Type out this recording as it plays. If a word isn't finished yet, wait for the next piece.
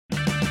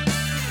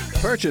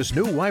Purchase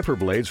new wiper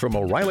blades from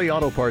O'Reilly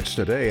Auto Parts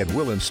today and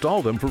we'll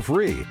install them for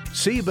free.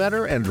 See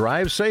better and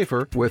drive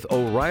safer with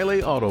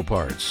O'Reilly Auto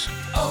Parts.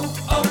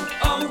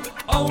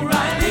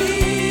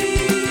 O'Reilly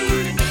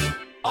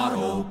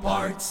Auto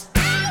Parts.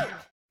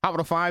 Hot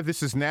 105,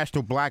 this is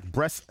National Black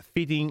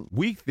Breastfeeding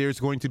Week. There's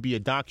going to be a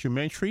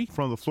documentary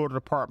from the Florida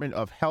Department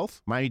of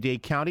Health,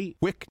 Miami-Dade County,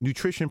 WIC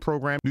Nutrition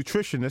Program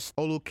nutritionist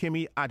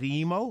Olukemi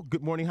Adeyemo.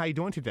 Good morning. How are you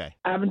doing today?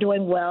 I'm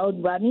doing well,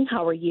 Rodney.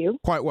 How are you?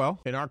 Quite well.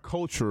 In our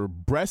culture,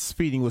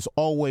 breastfeeding was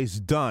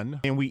always done,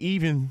 and we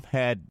even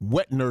had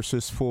wet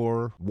nurses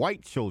for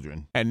white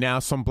children. And now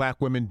some black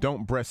women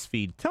don't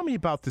breastfeed. Tell me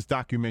about this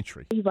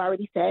documentary. You've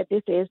already said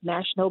this is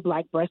National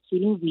Black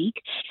Breastfeeding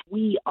Week.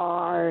 We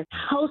are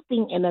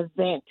hosting an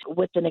event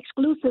with an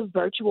exclusive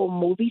virtual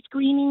movie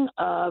screening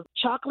of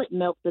Chocolate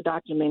Milk, the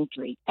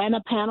documentary, and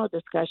a panel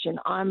discussion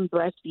on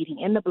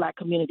breastfeeding in the Black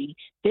community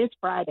this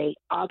Friday,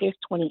 August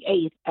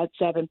 28th at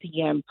 7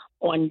 p.m.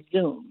 on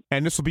Zoom.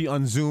 And this will be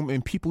on Zoom,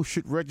 and people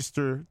should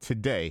register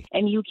today.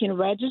 And you can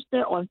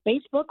register on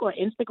Facebook or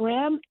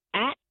Instagram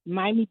at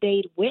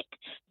Miami-Dade WIC.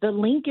 The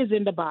link is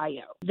in the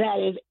bio. That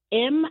is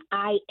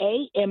MIAMI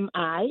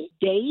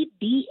Dade,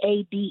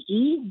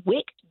 DADE,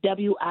 WIC,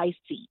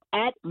 WIC,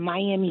 at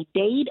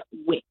Miami-Dade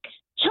WIC.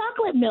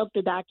 Chocolate Milk,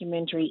 the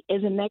documentary,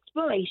 is an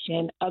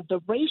exploration of the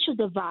racial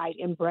divide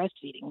in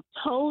breastfeeding,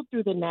 told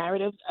through the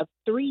narratives of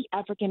three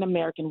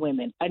African-American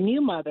women, a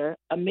new mother,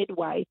 a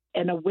midwife,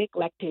 and a WIC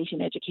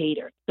lactation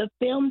educator. The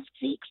film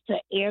seeks to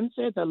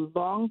answer the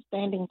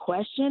long-standing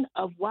question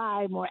of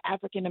why more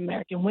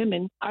African-American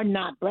women are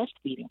not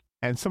breastfeeding.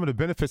 And some of the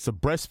benefits of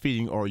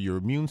breastfeeding are your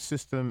immune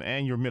system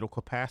and your mental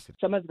capacity.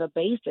 Some of the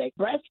basics.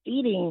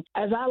 Breastfeeding,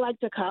 as I like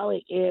to call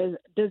it, is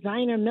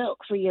designer milk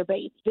for your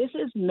baby. This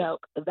is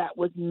milk that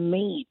was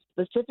made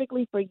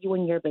specifically for you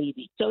and your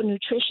baby. So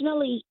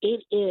nutritionally,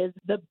 it is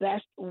the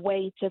best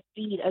way to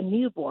feed a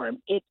newborn.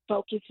 It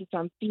focuses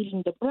on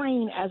feeding the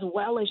brain as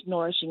well as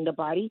nourishing the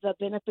body. The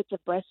benefits of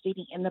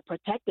breastfeeding and the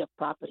protective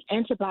property,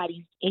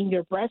 antibodies in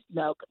your breast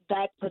milk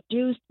that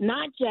produce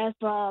not just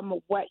from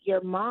what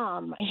your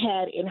mom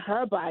had in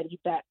her body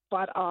that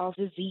fought off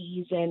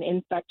disease and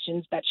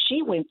infections that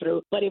she went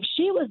through, but if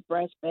she was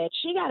breastfed,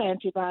 she got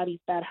antibodies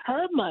that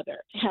her mother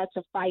had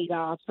to fight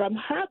off from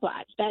her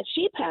body that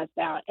she passed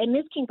out. And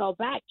this can go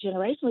back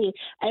generationally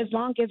as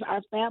long as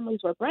our families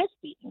were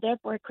breastfeeding,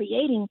 therefore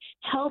creating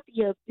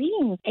healthier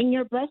beings. And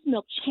your breast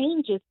milk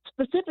changes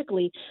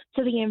specifically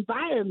to the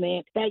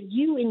environment that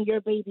you and your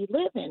baby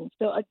live in.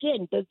 So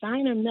again,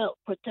 designer milk,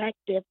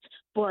 protective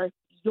for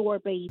your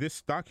baby.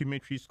 This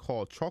documentary is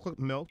called Chocolate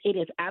Milk. It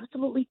is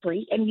absolutely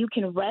free, and you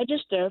can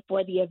register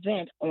for the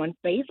event on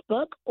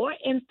Facebook or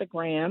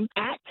Instagram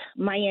at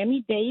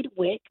Miami-Dade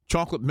WIC.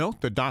 Chocolate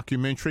Milk, the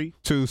documentary,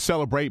 to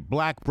celebrate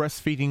Black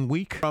Breastfeeding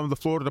Week from the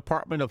Florida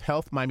Department of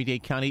Health,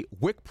 Miami-Dade County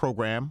WIC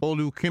program,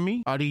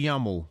 Olukemi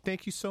Adeyemo.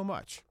 Thank you so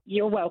much.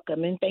 You're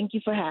welcome, and thank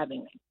you for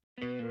having me.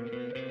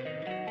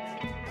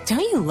 Don't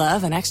you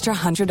love an extra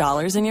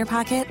 $100 in your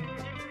pocket?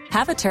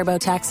 Have a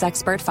TurboTax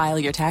expert file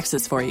your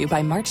taxes for you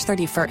by March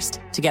 31st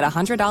to get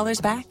 $100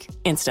 back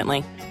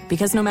instantly.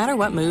 Because no matter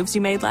what moves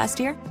you made last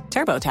year,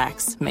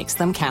 TurboTax makes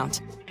them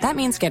count. That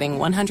means getting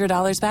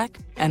 $100 back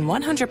and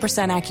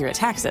 100% accurate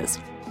taxes,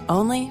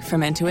 only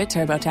from Intuit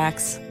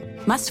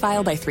TurboTax. Must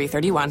file by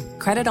 3/31.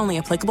 Credit only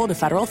applicable to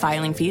federal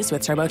filing fees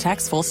with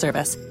TurboTax full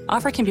service.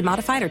 Offer can be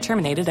modified or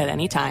terminated at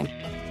any time.